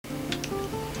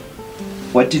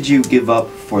What did you give up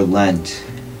for Lent?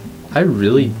 I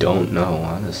really don't know,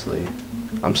 honestly.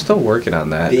 I'm still working on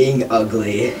that. Being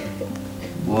ugly.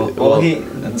 Well,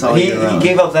 that's all he you're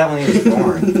gave up that when he was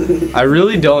born. I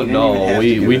really don't You didn't even know. have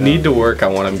to give We it need up. to work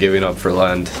on what I'm giving up for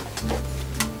Lent.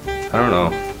 I don't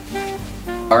know.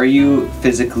 Are you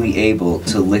physically able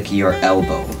to lick your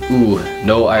elbow? Ooh,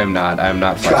 no, I am not. I am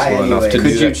not Try flexible enough to anyway.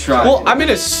 do Could you that. try? Well, I'm in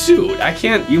a suit. I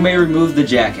can't. You may remove the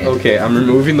jacket. Okay, I'm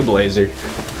removing the blazer.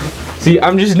 See,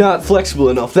 I'm just not flexible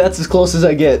enough. That's as close as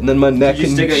I get, and then my neck you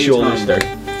and stick out your shoulders tongue?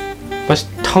 start.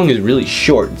 My tongue is really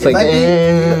short. It's like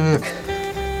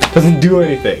It doesn't do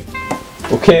anything.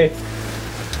 Okay.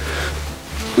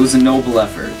 It was a noble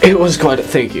effort. It was quite a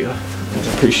thank you.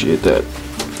 I appreciate that.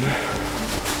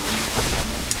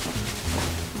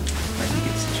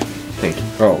 Thank you.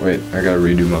 Oh wait, I gotta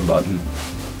redo my button.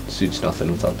 Suits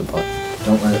nothing without the button.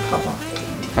 Don't let it pop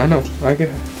off. I know. I get.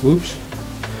 Whoops.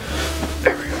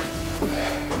 There we go.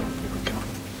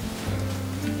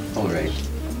 Alright.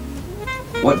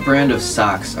 What brand of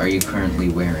socks are you currently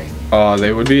wearing?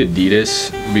 They would be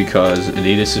Adidas because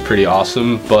Adidas is pretty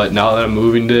awesome. But now that I'm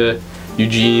moving to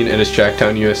Eugene and it's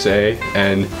Tracktown, USA,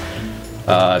 and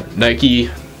Nike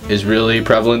is really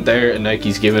prevalent there, and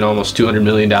Nike's giving almost $200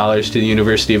 million to the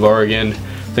University of Oregon.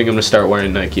 I think I'm gonna start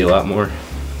wearing Nike a lot more.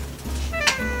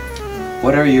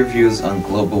 What are your views on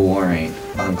global warming?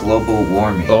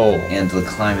 Oh. And the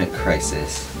climate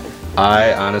crisis?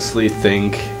 I honestly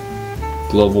think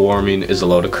global warming is a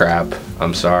load of crap.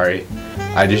 I'm sorry.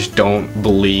 I just don't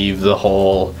believe the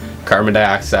whole carbon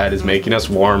dioxide is making us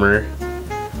warmer.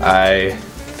 I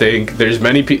think there's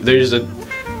a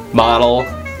model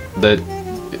that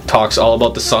talks all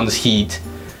about the sun's heat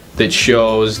that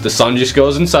shows the sun just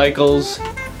goes in cycles,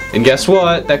 and guess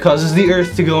what? That causes the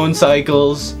earth to go in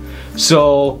cycles.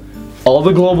 So all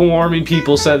the global warming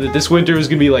people said that this winter was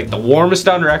gonna be like the warmest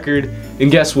on record,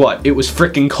 and guess what? It was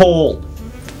freaking cold.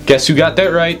 Guess who got that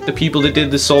right? The people that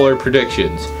did the solar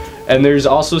predictions. And there's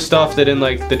also stuff that in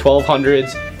like the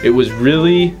 1200s it was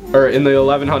really, or in the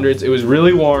 1100s it was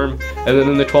really warm, and then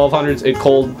in the 1200s it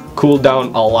cooled down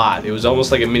a lot. It was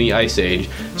almost like a mini ice age.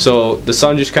 So the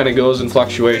sun just kind of goes in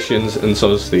fluctuations, and so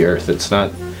does the earth. It's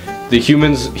not, the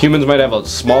humans might have a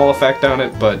small effect on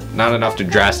it, but not enough to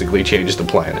drastically change the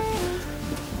planet.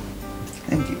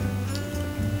 Thank you.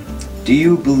 Do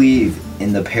you believe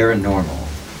in the paranormal?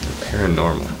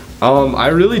 Paranormal. I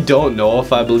really don't know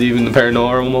if I believe in the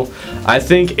paranormal. I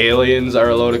think aliens are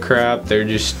a load of crap. They're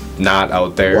just not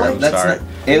out there. What? I'm That's sorry. not,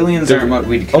 aliens They're- aren't what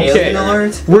we'd Okay, Alien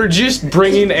alert? we're just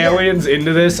bringing aliens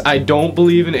into this. I don't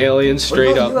believe in aliens straight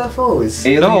What up. about UFOs?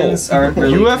 Aliens aren't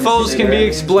really UFOs can be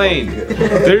explained.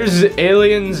 There's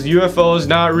aliens, UFOs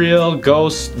not real,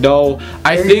 ghosts no.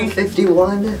 I Area think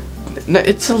 51?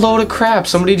 it's a load of crap.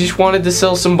 Somebody just wanted to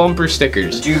sell some bumper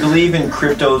stickers. Do you believe in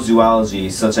cryptozoology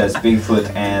such as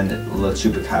Bigfoot and La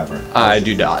Chupacabra? I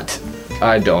do not.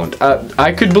 I don't.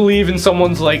 I could believe in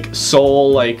someone's like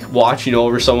soul, like watching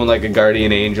over someone like a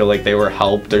guardian angel, like they were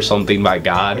helped or something by What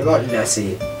God. about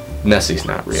Nessie? Nessie's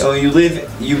not real. So you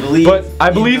believe But I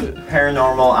in believe- the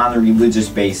paranormal on a religious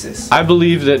basis. I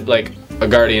believe that like a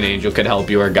guardian angel could help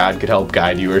you or God could help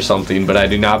guide you or something, but I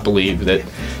do not believe that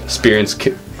spirits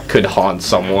could haunt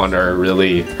someone or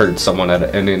really hurt someone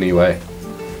in any way.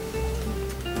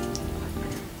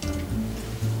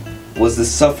 Was the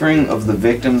suffering of the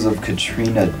victims of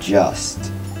Katrina just?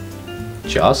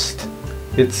 Just?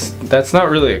 That's not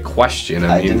really a question.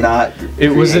 I I mean, did not. it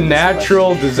was a create this natural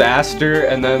question. disaster,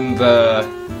 and then the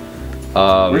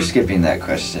We're skipping that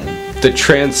question. the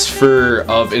transfer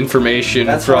of information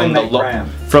That's why from the Mike Graham.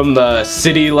 from the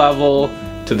city level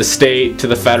to the state to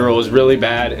the federal was really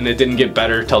bad, and it didn't get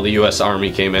better till the U.S.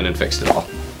 Army came in and fixed it all.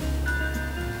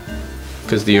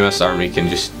 Because the U.S. Army can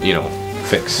just, you know,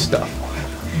 fix stuff.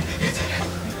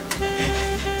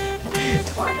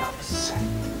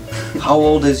 How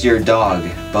old is your dog,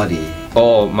 Buddy?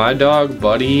 Oh, my dog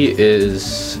Buddy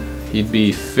he'd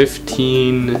be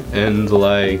 15 and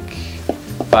like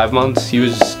 5 months. He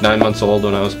was 9 months old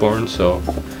when I was born, so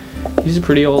he's a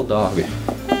pretty old dog.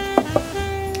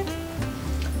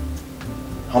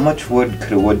 How much wood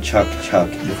could a woodchuck chuck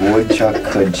if a woodchuck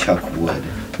could chuck wood?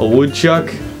 A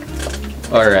woodchuck?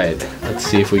 Alright, let's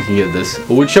see if we can get this.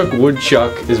 A woodchuck would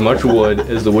chuck as much wood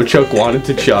as the woodchuck wanted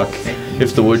to chuck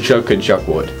if the woodchuck could chuck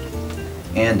wood.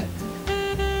 And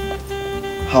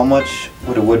how much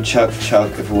would a woodchuck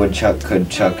chuck if a woodchuck could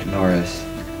chuck Norris?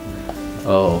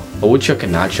 Oh, a woodchuck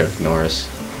cannot chuck Norris.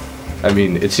 I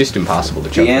mean, it's just impossible to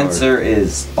chuck The Norris. answer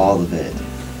is all of it.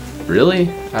 Really?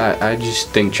 I just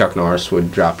think Chuck Norris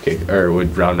would drop kick, or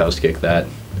would roundhouse kick that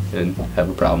and have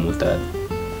a problem with that.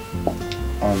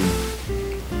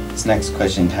 this next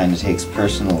question kind of takes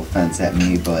personal offense at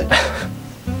me, but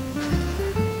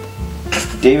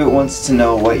David wants to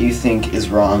know what you think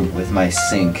is wrong with my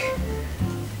sink.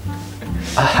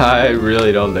 I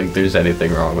really don't think there's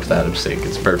anything wrong with Adam's sink.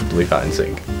 It's a perfectly fine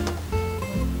sink.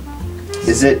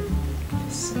 Is it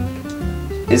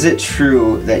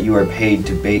true that you are paid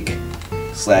to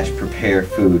bake/prepare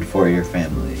food for your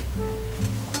family?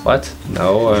 What?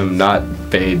 No, I'm not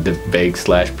paid to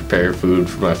bake/prepare food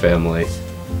for my family.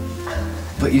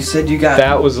 But you said you got...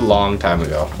 That was a long time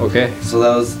ago, okay? So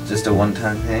that was just a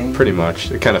one-time thing? Pretty much.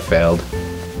 It kind of failed.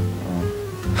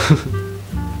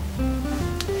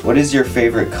 What is your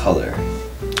favorite color?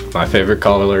 My favorite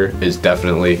color is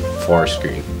definitely forest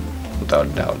green, without a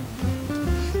doubt.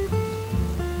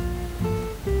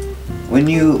 When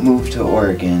you moved to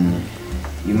Oregon,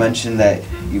 you mentioned that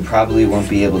you probably won't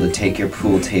be able to take your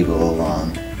pool table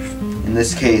along. In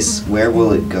this case, where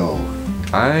will it go?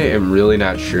 I am really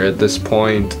not sure at this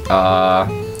point. I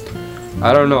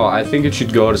don't know. I think it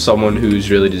should go to someone who's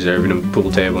really deserving of a pool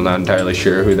table. Not entirely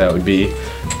sure who that would be.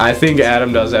 I think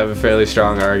Adam does have a fairly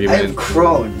strong I have argument.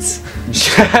 Crohn's.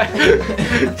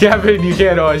 Kevin, you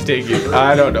can't always take it.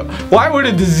 I don't know. Why would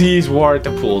a disease warrant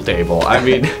a pool table? I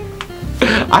mean,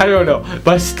 I don't know.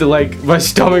 My stomach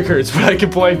hurts, but I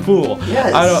can play pool.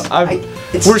 Yes.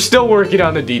 We're still working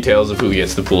on the details of who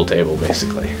gets the pool table,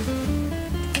 basically.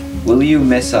 Will you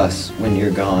miss us when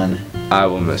you're gone? I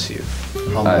will miss you.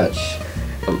 How much?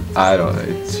 I don't know.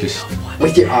 It's just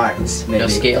With your arms, maybe. No,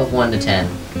 scale of 1 to 10.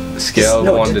 scale of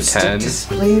No, 1 to just 10.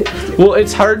 Display it with your Well,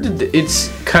 it's hard to. It's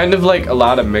kind of like a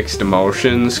lot of mixed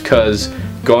emotions, cause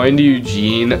going to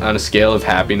Eugene on a scale of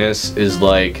happiness is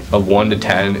like of 1 to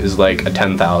 10 is like a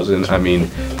 10,000. I mean,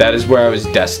 that is where I was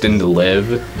destined to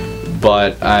live,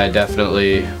 but I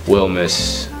definitely will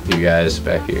miss you guys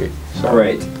back here. So.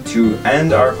 Alright, to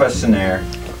end our questionnaire,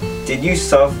 did you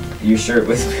stuff your shirt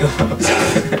with pillows?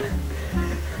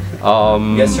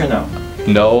 Yes or no?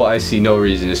 No, I see no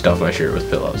reason to stuff my shirt with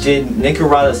pillows. Did Nick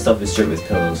Arata stuff his shirt with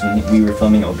pillows when we were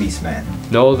filming Obese Man?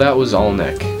 No, that was all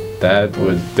Nick. There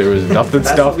was nothing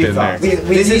That's stuffed what we in there. thought. We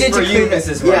This is needed for to you, clear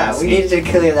Mrs. Yeah, we Moraski. needed to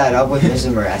clear that up with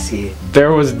Mrs. Moraski.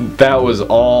 That was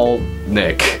all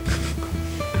Nick.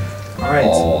 Alright.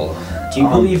 All. Do you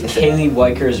believe Kaylee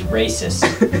Weiker's racist?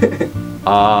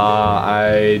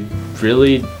 I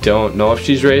really don't know if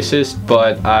she's racist,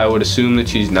 but I would assume that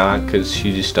she's not, because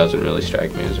she just doesn't really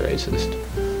strike me as racist.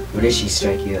 What does she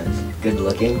strike you as? Good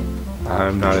looking?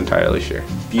 I'm not entirely sure.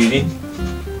 Beauty?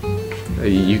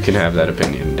 You can have that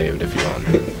opinion, David, if you want.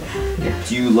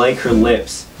 Do you like her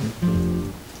lips?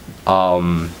 How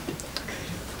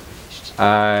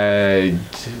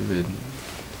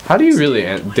do you really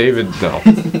David, no.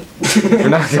 We're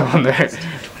not going there.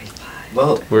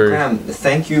 Well, Graham,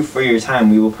 thank you for your time.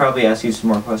 We will probably ask you some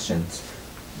more questions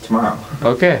tomorrow.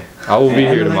 Okay, I will be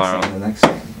And here the next tomorrow. time, the next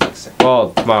time.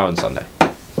 Well, tomorrow and Sunday.